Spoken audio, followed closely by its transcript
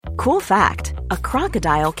Cool fact, a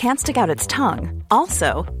crocodile can't stick out its tongue.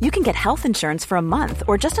 Also, you can get health insurance for a month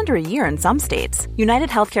or just under a year in some states. United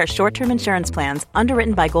Healthcare short-term insurance plans,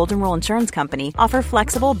 underwritten by Golden Rule Insurance Company, offer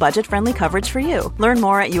flexible, budget-friendly coverage for you. Learn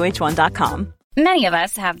more at uh1.com. Many of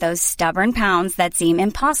us have those stubborn pounds that seem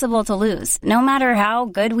impossible to lose, no matter how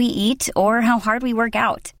good we eat or how hard we work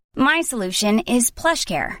out. My solution is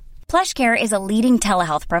PlushCare. PlushCare is a leading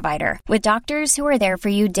telehealth provider with doctors who are there for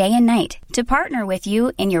you day and night to partner with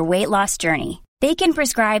you in your weight loss journey. They can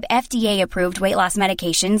prescribe FDA-approved weight loss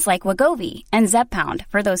medications like Wegovy and Zepbound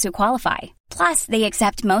for those who qualify. Plus, they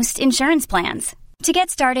accept most insurance plans. To get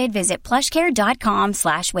started, visit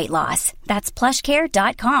plushcare.com/weightloss. That's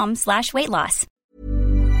plushcare.com/weightloss.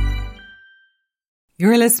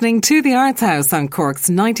 You're listening to The Arts House on Cork's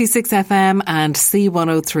 96 FM and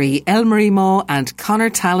C103. Elmarie Maw and Conor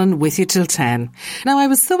Talon with you till 10. Now, I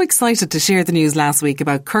was so excited to share the news last week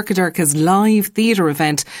about Corcadorca's live theatre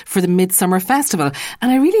event for the Midsummer Festival,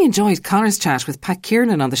 and I really enjoyed Conor's chat with Pat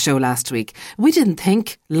Kiernan on the show last week. We didn't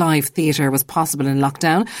think live theatre was possible in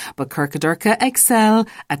lockdown, but Corcadorca excel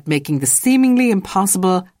at making the seemingly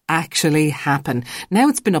impossible actually happen. Now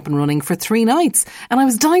it's been up and running for 3 nights, and I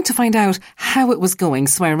was dying to find out how it was going,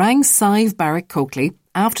 so I rang Sive Barrett-Coakley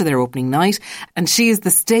after their opening night, and she is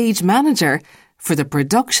the stage manager for the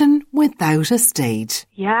production without a stage.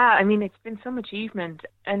 Yeah, I mean, it's been some achievement.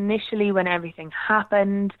 Initially, when everything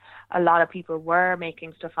happened, a lot of people were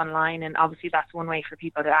making stuff online, and obviously that's one way for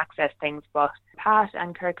people to access things. But Pat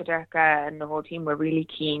and Corcadorca and the whole team were really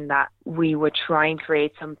keen that we would try and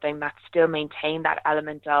create something that still maintained that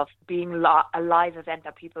element of being a live event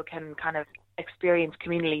that people can kind of experience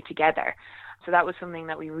communally together. So that was something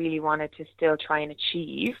that we really wanted to still try and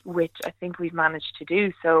achieve, which I think we've managed to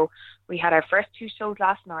do. So we had our first 2 shows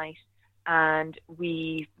last night, and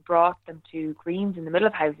we brought them to Greens in the middle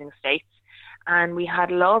of housing estates. And we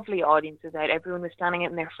had lovely audiences out. Everyone was standing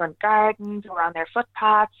out in their front gardens or on their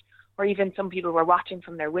footpaths, or even some people were watching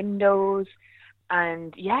from their windows.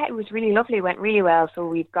 And yeah, it was really lovely. It went really well. So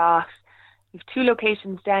we've 2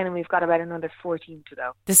 locations down, and we've got about another 14 to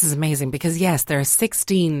go. This is amazing because, yes, there are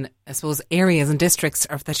 16, I suppose, areas and districts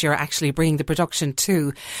that you're actually bringing the production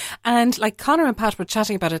to. And like Conor and Pat were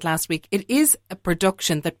chatting about it last week, it is a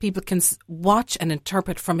production that people can watch and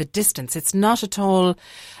interpret from a distance. It's not at all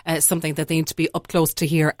something that they need to be up close to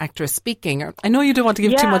hear actors speaking. I know you don't want to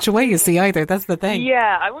give too much away, you see, either. That's the thing.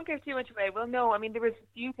 Yeah, I won't give too much away. Well, no, I mean, there was a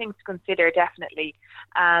few things to consider, definitely.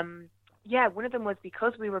 Yeah, one of them was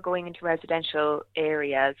because we were going into residential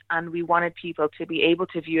areas and we wanted people to be able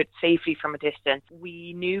to view it safely from a distance.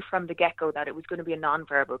 We knew from the get-go that it was going to be a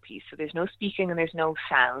non-verbal piece. So there's no speaking and there's no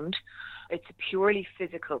sound. It's a purely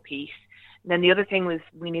physical piece. And then the other thing was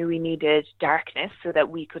we knew we needed darkness so that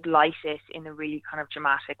we could light it in a really kind of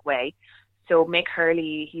dramatic way. So Mick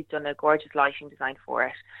Hurley, he's done a gorgeous lighting design for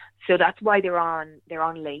it. So that's why they're on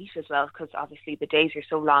late as well, because obviously the days are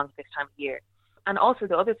so long this time of year. And also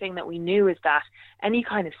the other thing that we knew is that any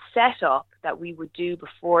kind of setup that we would do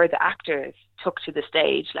before the actors took to the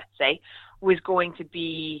stage, let's say, was going to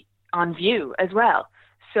be on view as well.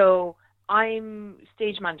 So I'm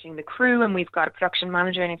stage managing the crew, and we've got a production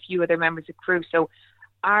manager and a few other members of crew. So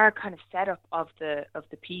our kind of setup of the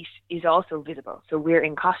piece is also visible. So we're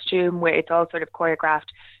in costume, where it's all sort of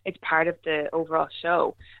choreographed. It's part of the overall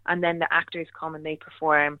show. And then the actors come and they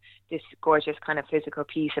perform this gorgeous kind of physical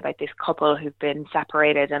piece about this couple who've been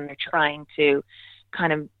separated, and they're trying to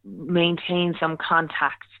kind of maintain some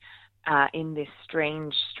contact in this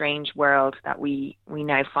strange world that we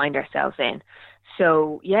now find ourselves in.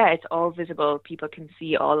 So yeah, it's all visible. People can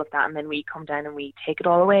see all of that, and then we come down and we take it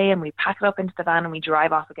all away and we pack it up into the van and we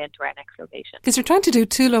drive off again to our next location. Because you're trying to do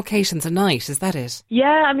 2 locations a night, is that it?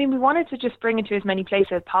 Yeah, I mean, we wanted to just bring it to as many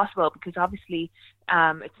places as possible, because obviously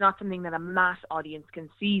it's not something that a mass audience can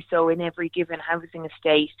see. So in every given housing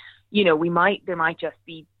estate, you know, there might just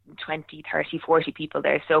be 20, 30, 40 people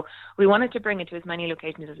there. So we wanted to bring it to as many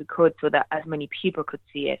locations as we could so that as many people could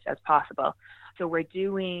see it as possible. So we're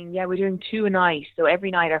doing 2 a night. So every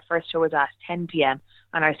night our first show is at 10 p.m.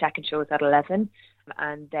 and our second show is at 11.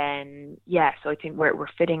 And then, so I think we're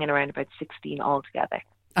fitting in around about 16 altogether.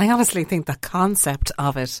 I honestly think the concept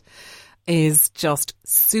of it is just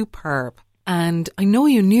superb. And I know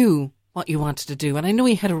you knew what you wanted to do, and I know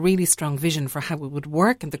you had a really strong vision for how it would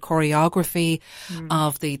work and the choreography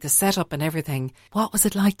of the setup and everything. What was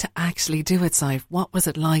it like to actually do it, Sive? What was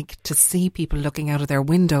it like to see people looking out of their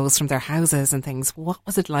windows from their houses and things? What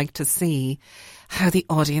was it like to see how the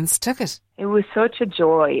audience took it? It was such a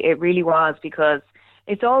joy. It really was, because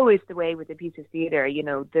it's always the way with a piece of theatre, you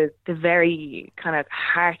know, the very kind of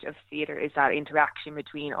heart of theatre is that interaction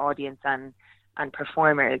between audience and and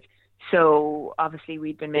performers. So obviously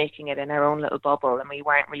we'd been making it in our own little bubble, and we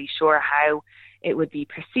weren't really sure how it would be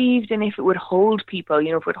perceived and if it would hold people, if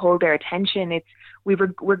it would hold their attention.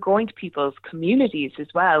 We're going to people's communities as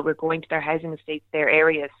well. We're going to their housing estates, their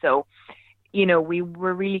areas. So, we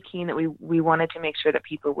were really keen that we wanted to make sure that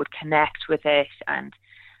people would connect with it,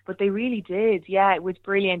 but they really did. Yeah, it was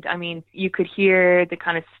brilliant. I mean, you could hear the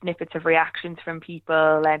kind of snippets of reactions from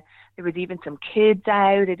people, and there was even some kids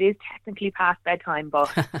out. It is technically past bedtime,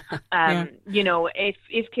 but, Yeah.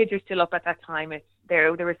 if kids are still up at that time,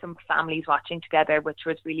 there were some families watching together, which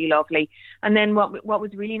was really lovely. And then what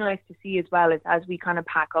was really nice to see as well is as we kind of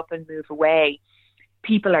pack up and move away,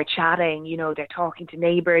 people are chatting, they're talking to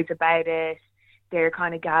neighbours about it. They're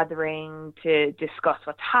kind of gathering to discuss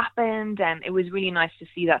what's happened, and it was really nice to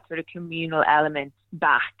see that sort of communal element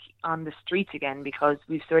back on the streets again, because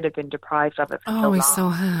we've sort of been deprived of it for so long. Oh, we so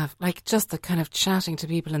have. Like just the kind of chatting to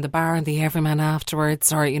people in the bar and the everyman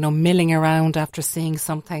afterwards, or, milling around after seeing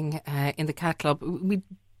something in the cat club. We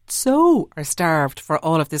so are starved for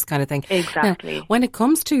all of this kind of thing. Exactly. Now, when it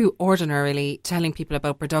comes to ordinarily telling people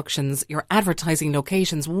about productions, you're advertising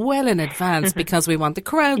locations well in advance because we want the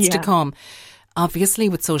crowds to come. Obviously,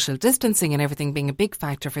 with social distancing and everything being a big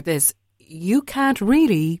factor for this, you can't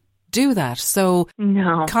really do that. So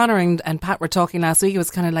no. Conor and Pat were talking last week. It was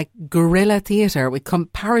kind of like guerrilla theatre. We come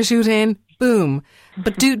parachute in, boom.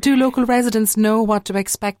 But do local residents know what to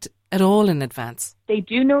expect at all in advance? They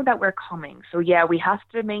do know that we're coming. So yeah, we have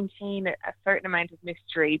to maintain a certain amount of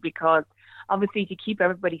mystery, because obviously to keep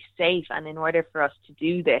everybody safe, and in order for us to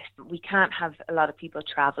do this, we can't have a lot of people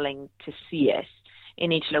travelling to see it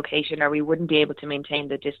in each location, or we wouldn't be able to maintain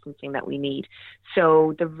the distancing that we need.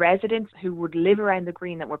 So the residents who would live around the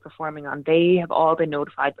green that we're performing on, they have all been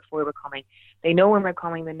notified before we're coming. They know when we're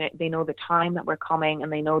coming, they know the time that we're coming,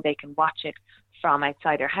 and they know they can watch it from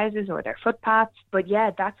outside their houses or their footpaths. But yeah,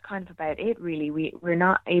 that's kind of about it really. We're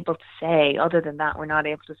not able to say, other than that, we're not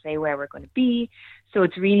able to say where we're going to be. So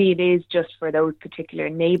it is just for those particular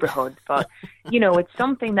neighbourhoods. But, it's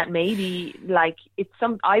something that maybe,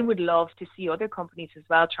 I would love to see other companies as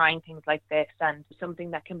well trying things like this, and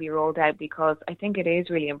something that can be rolled out, because I think it is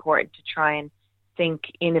really important to try and think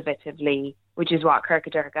innovatively, which is what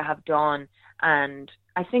Corcadorca have done. And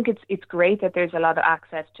I think it's great that there's a lot of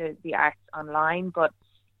access to the arts online, but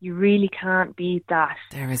you really can't beat that.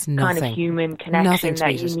 There is nothing, kind of human connection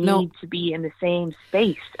that you need to be in the same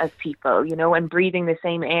space as people, and breathing the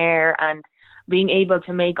same air and being able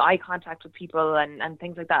to make eye contact with people and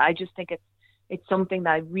things like that. I just think it's something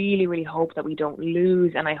that I really, really hope that we don't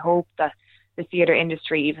lose. And I hope that the theatre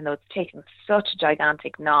industry, even though it's taken such a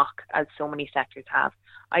gigantic knock as so many sectors have,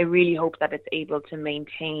 I really hope that it's able to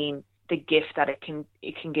maintain the gift that it can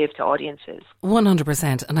give to audiences.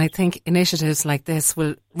 100%. And I think initiatives like this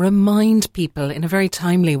will remind people in a very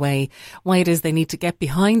timely way why it is they need to get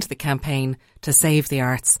behind the campaign to save the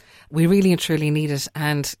arts. We really and truly need it.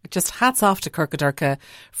 And just hats off to Corcadorca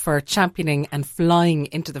for championing and flying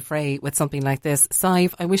into the fray with something like this.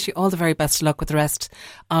 Sive, I wish you all the very best of luck with the rest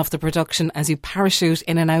of the production as you parachute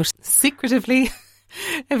in and out secretively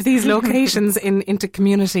of these locations into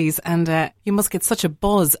communities, and you must get such a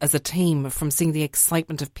buzz as a team from seeing the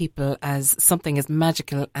excitement of people as something as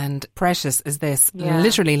magical and precious as this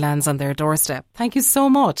literally lands on their doorstep. Thank you so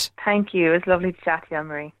much. Thank you. It was lovely to chat to you,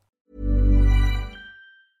 Anne-Marie.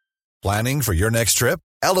 Planning for your next trip?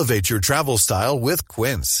 Elevate your travel style with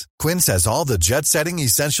Quince. Quince has all the jet-setting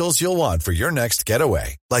essentials you'll want for your next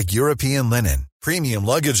getaway, like European linen, premium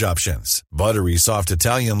luggage options, buttery soft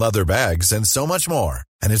Italian leather bags, and so much more.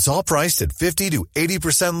 And it's all priced at 50 to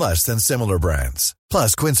 80% less than similar brands.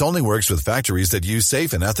 Plus, Quince only works with factories that use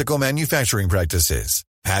safe and ethical manufacturing practices.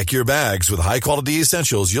 Pack your bags with high-quality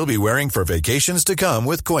essentials you'll be wearing for vacations to come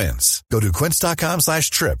with Quince. Go to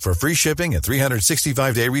quince.com/trip for free shipping and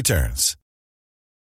 365-day returns.